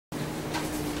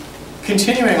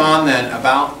continuing on then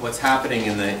about what's happening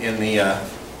in the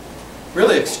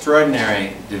really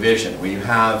extraordinary division where you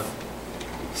have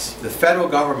the federal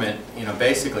government,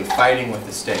 basically fighting with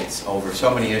the states over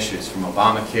so many issues, from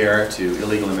Obamacare to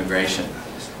illegal immigration.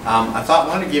 I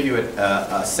wanted to give you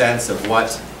a sense of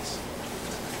what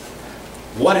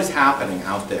is happening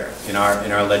out there in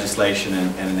our legislation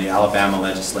and in the Alabama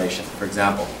legislation. For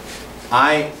example,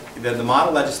 the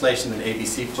model legislation that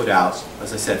ABC put out,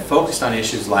 as I said, focused on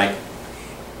issues like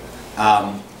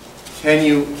can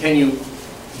you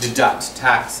deduct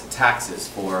taxes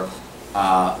for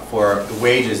the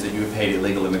wages that you have paid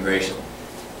illegal immigration.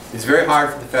 It's very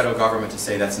hard for the federal government to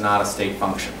say that's not a state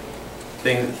function.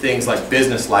 Things like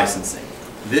business licensing.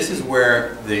 This is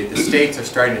where the states are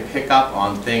starting to pick up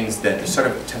on things that are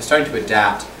starting to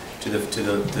adapt to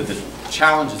the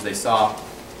challenges they saw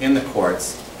in the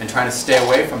courts and trying to stay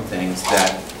away from things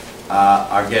that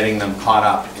are getting them caught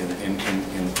up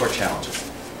in court challenges.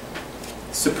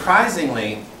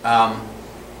 Surprisingly,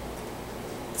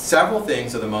 several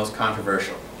things are the most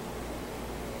controversial.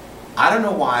 I don't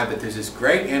know why, but there's this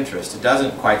great interest. It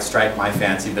doesn't quite strike my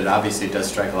fancy, but obviously it does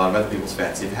strike a lot of other people's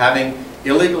fancy, of having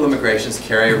illegal immigrants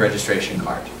carry a registration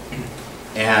card.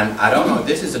 And I don't know,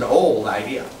 this is an old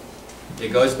idea.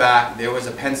 It goes back, there was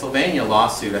a Pennsylvania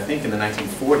lawsuit, I think in the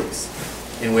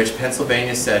 1940s, in which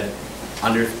Pennsylvania said,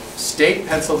 under state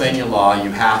Pennsylvania law,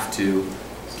 you have to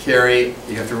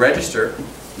register,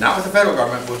 not with the federal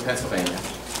government, but with Pennsylvania.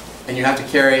 And you have to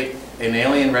carry an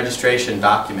alien registration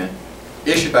document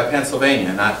issued by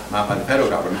Pennsylvania, not by the federal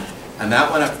government. And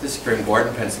that went up to the Supreme Court,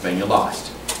 and Pennsylvania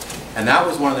lost. And that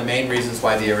was one of the main reasons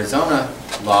why the Arizona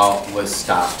law was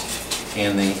stopped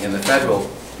in the federal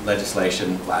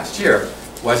legislation last year,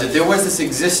 was that there was this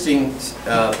existing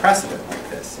precedent like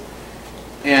this.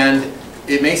 And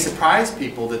it may surprise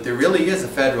people that there really is a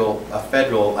federal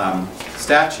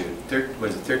statute,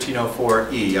 what is it,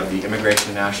 1304E of the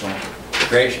Immigration and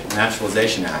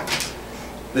Naturalization Act,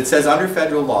 that says under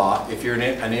federal law, if you're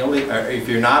if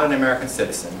you're not an American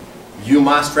citizen, you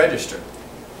must register.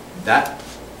 That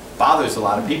bothers a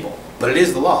lot of people, but it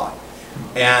is the law.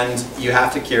 And you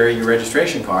have to carry your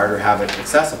registration card or have it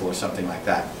accessible or something like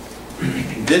that.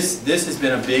 This has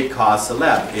been a big cause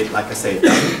célèbre. Like I say,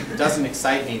 it doesn't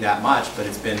excite me that much, but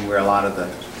it's been where a lot of the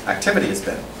activity has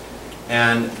been.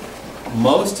 And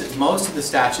most of the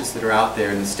statutes that are out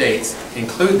there in the states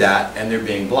include that, and they're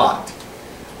being blocked.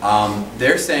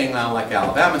 They're saying now, like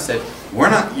Alabama said,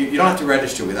 you don't have to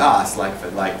register with us like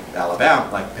Alabama,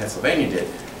 like Pennsylvania did.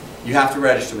 You have to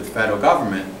register with the federal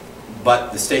government,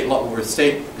 but the state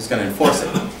is going to enforce it.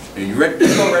 You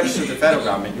go register with the federal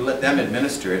government, you let them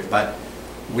administer it, but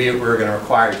we're going to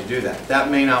require you to do that.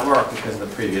 That may not work because of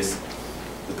the previous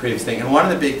thing. And one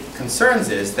of the big concerns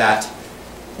is that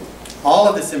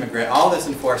all this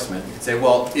enforcement, you could say,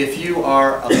 well, if you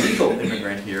are a legal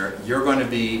immigrant here, you're going to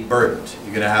be burdened.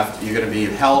 You're going to be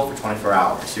held for 24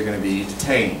 hours. You're going to be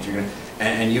detained.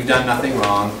 And you've done nothing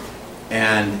wrong,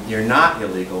 and you're not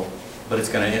illegal, but it's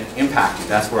going to impact you.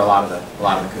 That's where a lot of the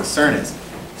concern is.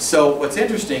 So what's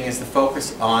interesting is the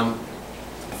focus on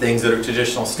things that are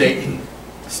traditional state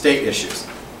issues.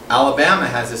 Alabama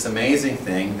has this amazing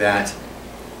thing that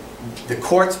the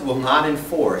courts will not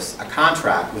enforce a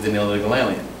contract with an illegal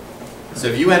alien. So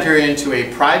if you enter into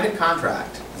a private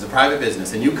contract as a private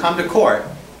business and you come to court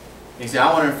and you say,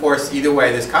 I want to enforce either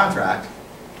way this contract,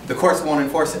 the courts won't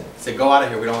enforce it. Say, go out of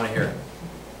here, we don't want to hear it.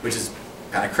 Which is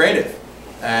kind of creative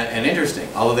and interesting,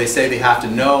 although they say they have to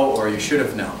know or you should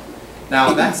have known.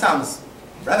 Now that sounds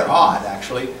rather odd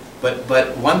actually, but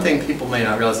one thing people may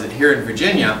not realize is that here in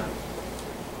Virginia,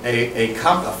 a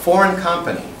foreign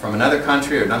company from another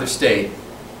country or another state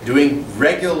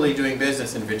regularly doing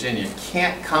business in Virginia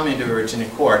can't come into a Virginia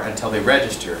court until they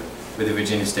register with the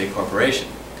Virginia State Corporation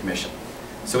Commission.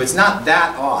 So it's not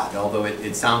that odd, although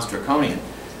it sounds draconian.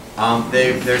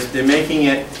 They're making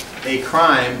it a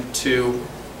crime to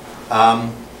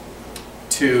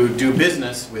do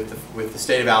business with the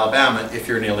state of Alabama if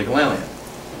you're an illegal alien.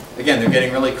 Again, they're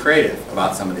getting really creative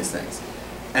about some of these things.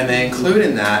 And they include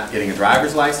in that getting a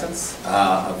driver's license,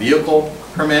 a vehicle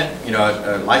permit,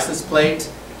 a license plate,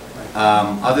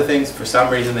 other things. For some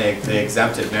reason they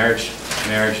exempted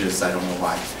marriages, I don't know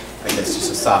why. I guess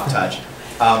just a soft touch.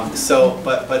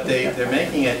 But they're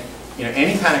making it,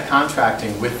 any kind of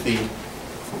contracting with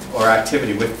or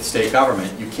activity with the state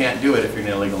government, you can't do it if you're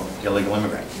an illegal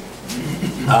immigrant.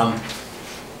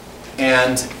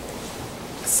 And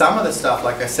some of the stuff,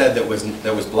 like I said, that was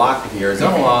blocked with the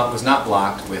Arizona law was not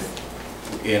blocked by the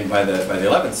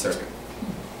 11th Circuit.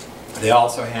 They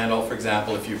also handle, for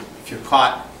example, if you're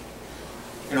caught,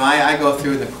 I go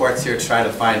through the courts here to try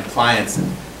to find clients,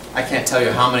 and I can't tell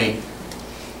you how many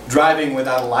driving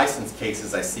without a license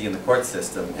cases I see in the court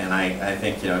system, and I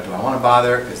think, you know, do I want to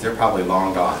bother? Because they're probably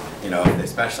long gone. You know,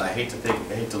 especially I hate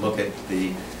to look at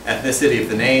the ethnicity of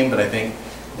the name, but I think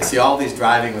I see all these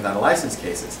driving without a license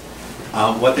cases.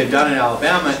 What they've done in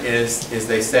Alabama is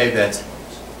they say that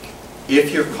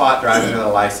if you're caught driving without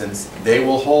a license, they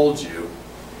will hold you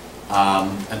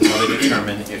until they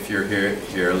determine if you're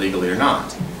here illegally or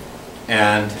not.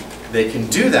 And they can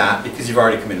do that because you've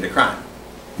already committed a crime.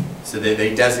 So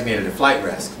they designated a flight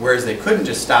risk, whereas they couldn't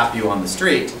just stop you on the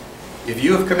street. If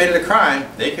you have committed a crime,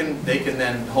 they can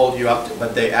then hold you up,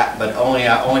 but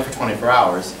only for 24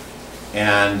 hours,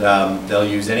 and they'll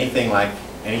use anything like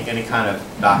any kind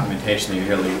of documentation that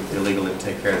you're illegal to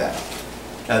take care of that.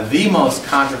 Now, the most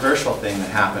controversial thing that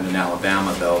happened in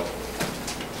Alabama, though,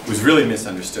 was really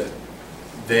misunderstood.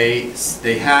 They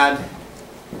had,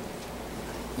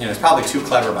 you know, it's probably too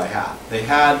clever by half. They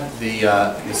had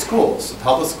the schools, the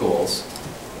public schools,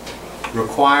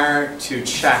 required to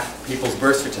check people's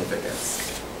birth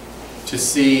certificates to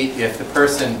see if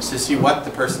to see what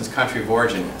the person's country of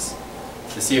origin is,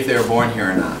 to see if they were born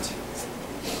here or not.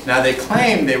 Now, they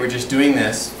claimed they were just doing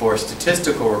this for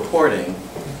statistical reporting,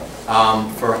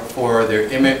 for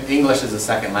their English as a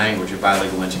second language or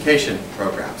bilingual education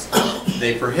programs.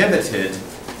 They prohibited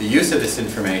the use of this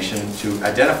information to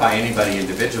identify anybody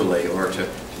individually or to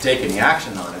take any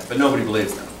action on it, but nobody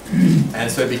believes them. And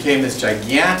so it became this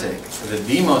gigantic,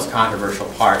 the most controversial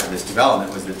part of this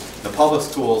development was that the public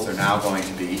schools are now going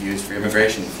to be used for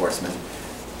immigration enforcement.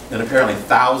 And apparently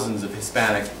thousands of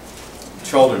Hispanic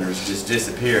children have just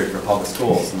disappeared from public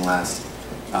schools in the last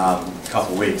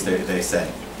couple weeks, they say.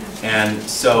 And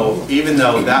so even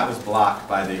though that was blocked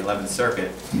by the 11th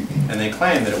Circuit, and they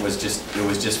claimed that it was just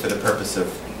for the purpose of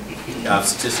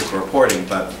statistical reporting,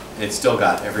 but it still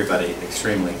got everybody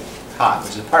extremely hot,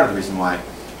 which is part of the reason why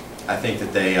I think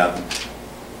that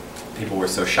people were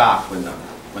so shocked when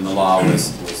the law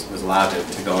was allowed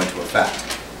to go into effect.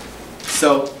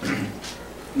 So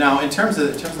now, in terms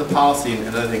of the policy and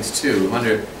other things too, we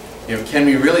wonder, you know, can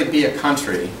we really be a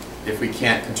country if we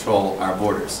can't control our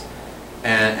borders?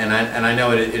 And I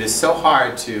know it is so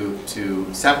hard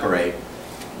to separate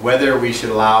whether we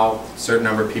should allow a certain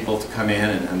number of people to come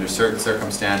in and under certain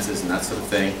circumstances and that sort of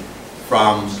thing,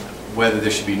 from whether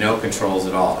there should be no controls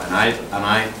at all. And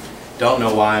I don't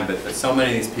know why, but so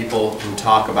many of these people who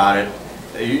talk about it,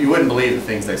 you wouldn't believe the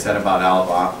things they said about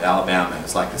Alabama.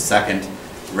 It's like the second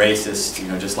racist, you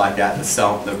know, just like that,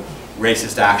 the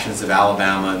racist actions of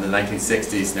Alabama in the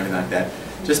 1960s and everything like that,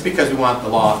 just because we want the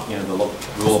law, you know,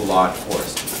 the rule of law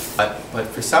enforced. But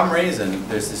for some reason,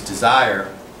 there's this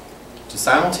desire to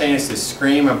simultaneously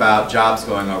scream about jobs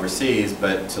going overseas,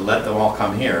 but to let them all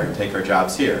come here and take our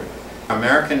jobs here.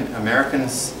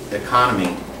 Americans'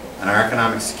 economy and our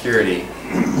economic security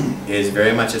is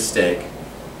very much at stake.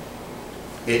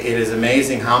 It is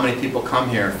amazing how many people come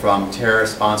here from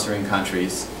terrorist-sponsoring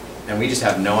countries, and we just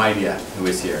have no idea who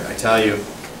is here. I tell you,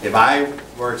 if I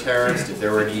were a terrorist, if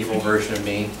there were an evil version of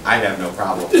me, I'd have no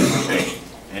problem with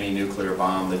any nuclear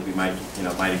bomb that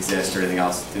might exist or anything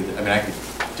else. I mean, I could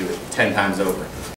do it 10 times over.